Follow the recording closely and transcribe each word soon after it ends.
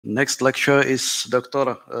Next lecture is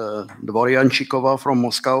Dr. Dvoryanchikova from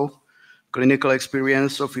Moscow, clinical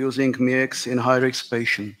experience of using MiECC in high-risk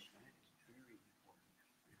patients.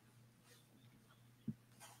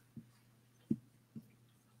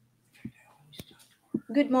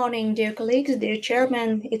 Good morning, dear colleagues, dear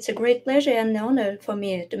chairman. It's a great pleasure and honor for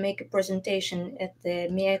me to make a presentation at the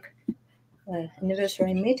MiECC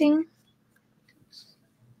anniversary meeting.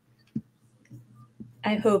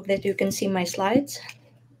 I hope that you can see my slides.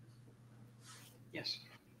 Yes.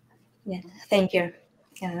 Yeah, thank you.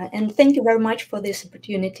 And thank you very much for this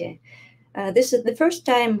opportunity. This is the first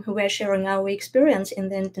time we're sharing our experience in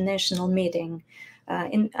the international meeting.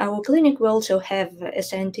 In our clinic, we also have a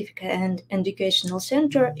scientific and educational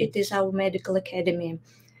center. It is our medical academy.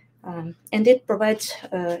 And it provides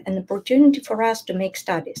an opportunity for us to make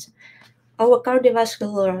studies. Our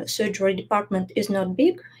cardiovascular surgery department is not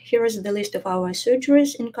big. Here is the list of our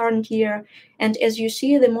surgeries in current year. And as you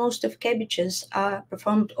see, the most of CABGs are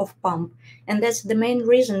performed off pump. And that's the main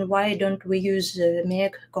reason why don't we use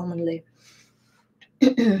MiECC commonly.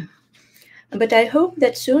 But I hope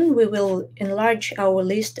that soon we will enlarge our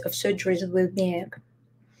list of surgeries with MiECC.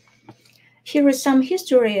 Here is some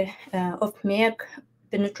history of MiECC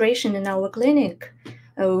penetration in our clinic.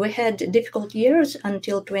 We had difficult years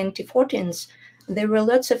until 2014. There were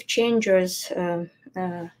lots of changes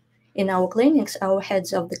in our clinics. Our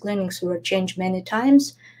heads of the clinics were changed many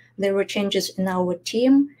times. There were changes in our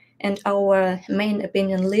team, and our main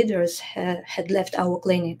opinion leaders had left our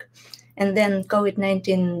clinic. And then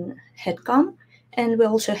COVID-19 had come, and we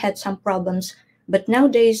also had some problems. But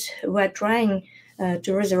nowadays, we're trying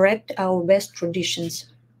to resurrect our best traditions.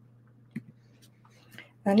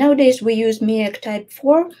 Nowadays, we use MiECC Type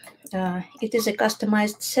 4. It is a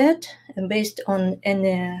customized set based on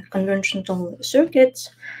any conventional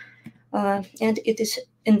circuits, and it is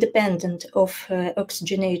independent of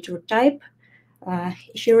oxygenator type.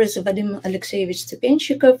 Here is Vadim Alexeyevich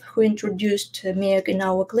Stepenchikov, who introduced MiECC in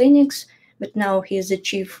our clinics, but now he is the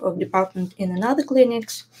chief of department in another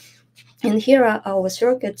clinics. And here are our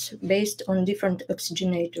circuits based on different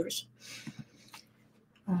oxygenators.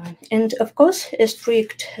 And of course, a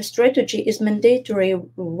strict strategy is mandatory,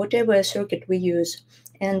 whatever circuit we use,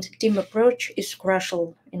 and team approach is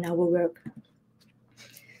crucial in our work.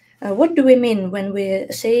 What do we mean when we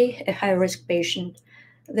say a high-risk patient?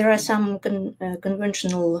 There are some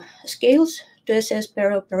conventional scales to assess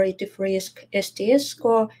perioperative risk: STS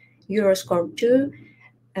score, Euroscore 2,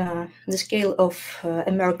 the scale of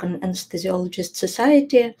American Anesthesiologists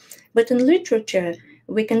Society. But in literature,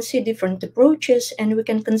 we can see different approaches, and we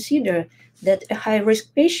can consider that a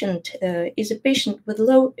high-risk patient is a patient with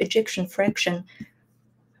low ejection fraction.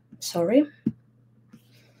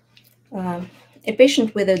 A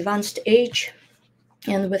patient with advanced age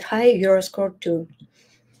and with high Euroscore 2.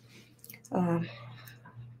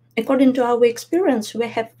 According to our experience, we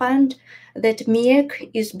have found that MiECC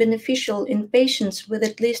is beneficial in patients with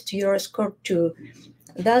at least Euroscore 2.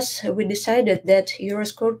 Thus, we decided that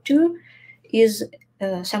Euroscore 2 is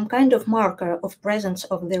some kind of marker of presence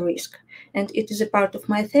of the risk. And it is a part of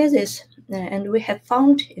my thesis, and we have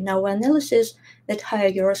found in our analysis that higher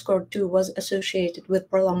Euroscore 2 was associated with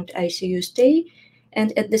prolonged ICU stay,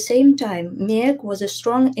 and at the same time, MiECC was a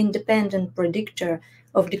strong independent predictor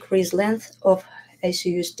of decreased length of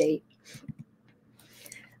ICU stay.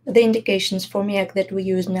 The indications for MiECC that we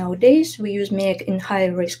use nowadays, we use MiECC in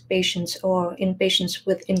high-risk patients or in patients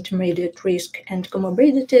with intermediate risk and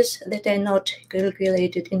comorbidities that are not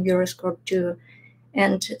calculated in Euroscore 2.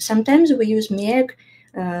 And sometimes we use MiECC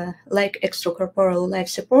like extracorporeal life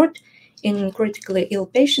support in critically ill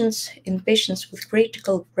patients, in patients with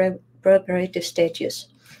critical preoperative status.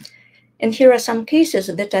 And here are some cases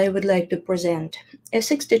that I would like to present. A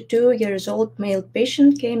 62-year-old male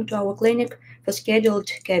patient came to our clinic for scheduled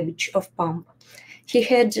CABG of pump. He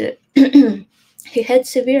had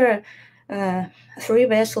severe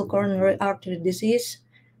 3-vessel coronary artery disease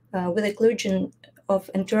with occlusion of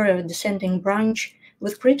anterior descending branch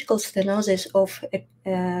with critical stenosis of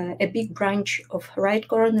a big branch of right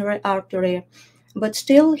coronary artery, but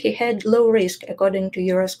still he had low risk according to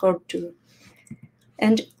Euroscore 2.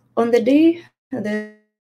 And on the day the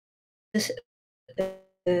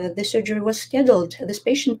surgery was scheduled, this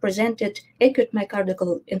patient presented acute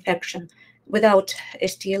myocardial infarction without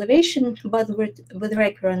ST elevation, but with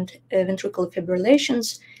recurrent ventricular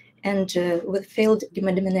fibrillations and with failed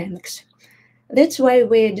hemodynamics. That's why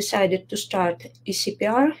we decided to start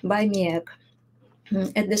ECPR by MiECC.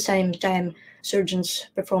 At the same time, surgeons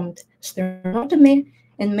performed sternotomy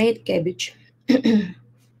and made CABG.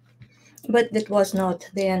 But that was not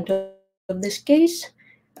the end of this case.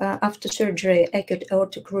 After surgery, acute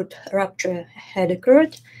aortic root rupture had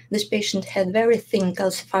occurred. This patient had very thin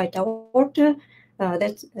calcified aorta.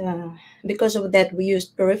 Because of that, we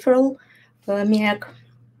used peripheral MiECC,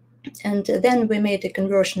 and then we made a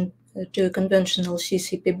conversion to conventional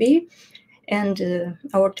CCPB, and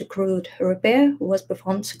aortic root repair was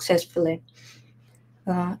performed successfully.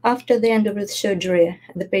 After the end of the surgery,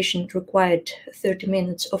 the patient required 30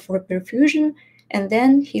 minutes of reperfusion, and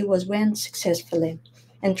then he was went successfully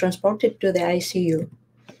and transported to the ICU.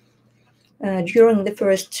 During the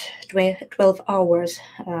first 12 hours,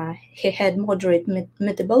 he had moderate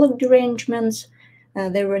metabolic derangements.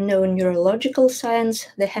 There were no neurological signs.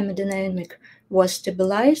 The hemodynamic was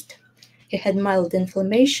stabilized. He had mild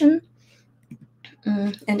inflammation.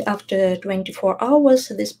 And after 24 hours,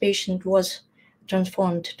 this patient was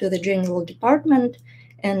transferred to the general department,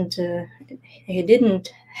 and he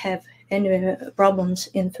didn't have any problems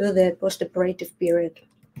in further postoperative period.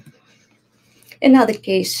 Another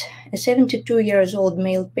case, a 72-year-old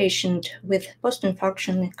male patient with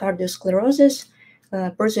post-infarction cardiosclerosis,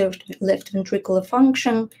 preserved left ventricular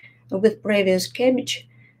function with previous CABG,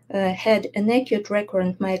 had an acute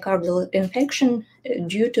recurrent myocardial infection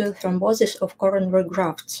due to thrombosis of coronary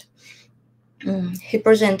grafts. He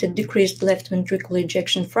presented decreased left ventricular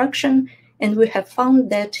ejection fraction, and we have found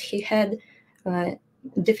that he had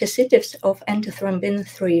deficits of antithrombin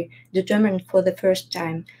 3 determined for the first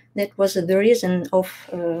time. That was the reason of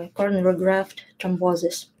coronary graft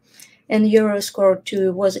thrombosis. And Euroscore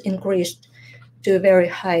 2 was increased to a very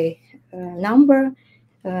high number.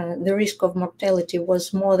 The risk of mortality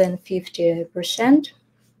was more than 50%.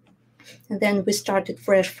 And then we started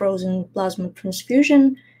fresh frozen plasma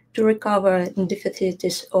transfusion to recover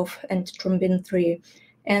deficits of antithrombin 3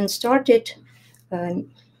 and started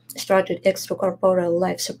extracorporeal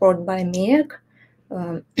life support by MiECC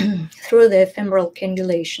through the femoral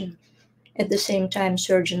cannulation. At the same time,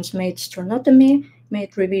 surgeons made sternotomy,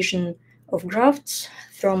 made revision of grafts,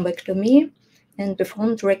 thrombectomy, and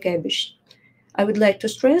performed recabbage. I would like to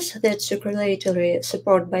stress that circulatory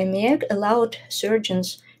support by MiECC allowed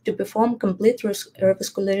surgeons to perform complete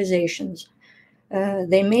revascularizations.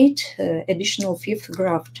 They made additional fifth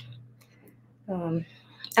graft.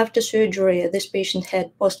 After surgery, this patient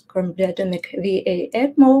had post-cardiotomic VA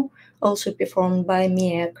ECMO, also performed by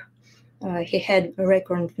MiECC. He had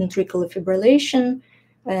recurrent ventricular fibrillation,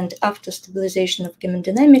 and after stabilization of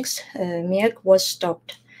hemodynamics, MiECC was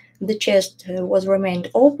stopped. The chest was remained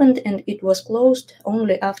opened, and it was closed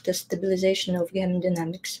only after stabilization of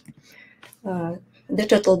hemodynamics. The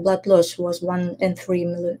total blood loss was 1 and 3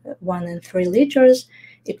 liters.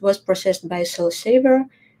 It was processed by cell saver,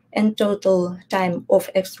 and total time of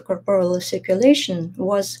extracorporeal circulation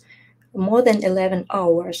was more than 11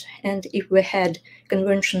 hours. And if we had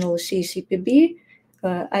conventional CCPB,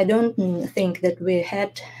 I don't think that we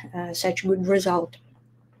had such good result.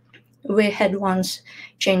 We had once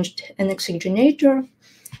changed an oxygenator,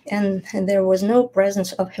 and there was no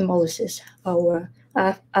presence of hemolysis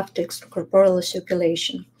after extracorporeal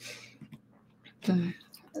circulation.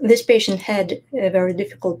 This patient had a very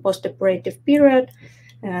difficult postoperative period.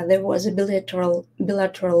 There was a bilateral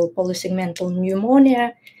polysegmental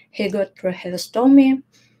pneumonia. He got tracheostomy,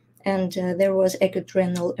 and there was acute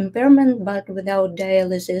renal impairment, but without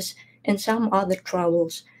dialysis and some other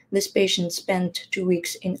troubles. This patient spent 2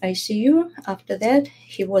 weeks in ICU. After that,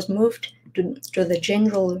 he was moved to the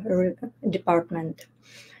general department.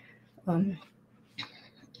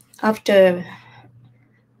 After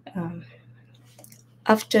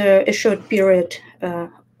a short period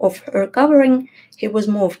of recovering, he was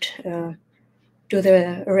moved to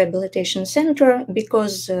the rehabilitation center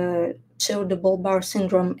because pseudobulbar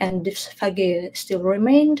syndrome and dysphagia still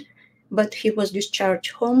remained, but he was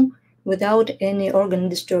discharged home without any organ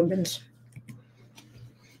disturbance.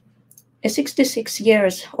 A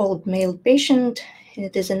 66-year-old male patient,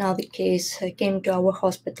 it is another case, came to our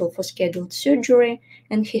hospital for scheduled surgery,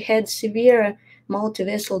 and he had severe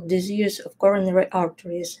multivessel disease of coronary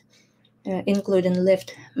arteries, including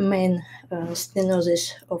left main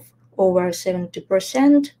stenosis of over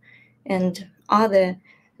 70% and other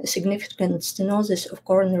significant stenosis of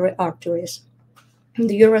coronary arteries.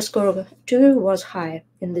 The Euroscore 2 was high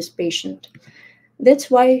in this patient. That's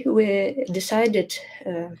why we decided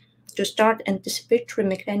to start anticipatory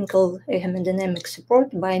mechanical hemodynamic support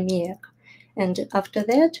by MiECC. And after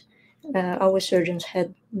that, our surgeons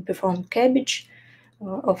had performed CABG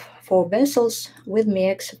of 4 vessels with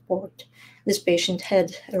MiECC support. This patient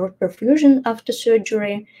had a reperfusion after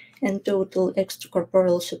surgery, and total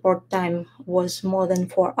extracorporeal support time was more than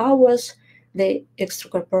 4 hours. the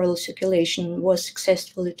extracorporeal circulation was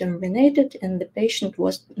successfully terminated and the patient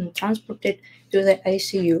was transported to the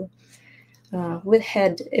ICU. We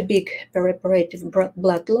had a big perioperative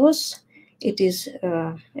blood loss. It is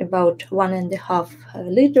about 1.5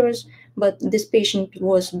 liters, but this patient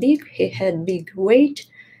was big, he had big weight.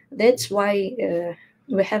 That's why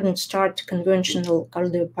we haven't started conventional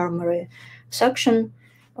cardiopulmonary suction.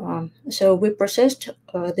 So we processed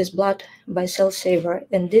this blood by cell saver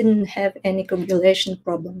and didn't have any coagulation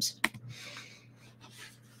problems.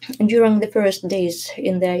 During the first days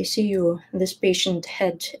in the ICU, this patient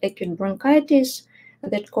had acute bronchitis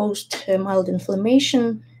that caused mild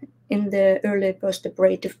inflammation in the early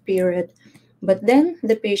postoperative period. But then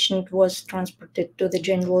the patient was transported to the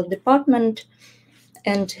general department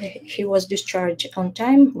and he was discharged on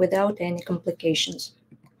time without any complications.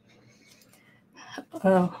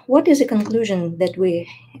 What is a conclusion that we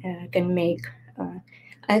can make?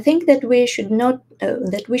 I think that we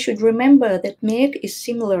should remember that MiECC is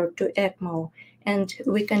similar to ECMO, and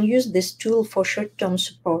we can use this tool for short-term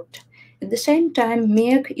support. At the same time,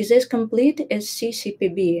 MiECC is as complete as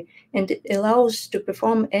CCPB, and it allows to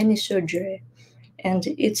perform any surgery, and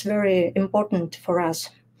it's very important for us.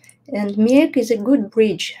 And MiECC is a good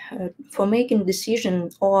bridge for making decision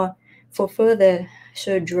or for further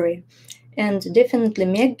surgery. And definitely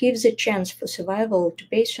MiECC gives a chance for survival to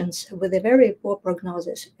patients with a very poor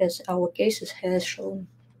prognosis, as our cases has shown.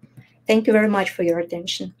 Thank you very much for your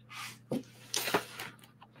attention.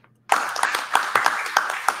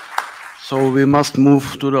 So we must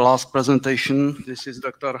move to the last presentation. This is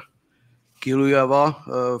Dr.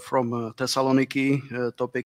 Kiluyeva from Thessaloniki. Topic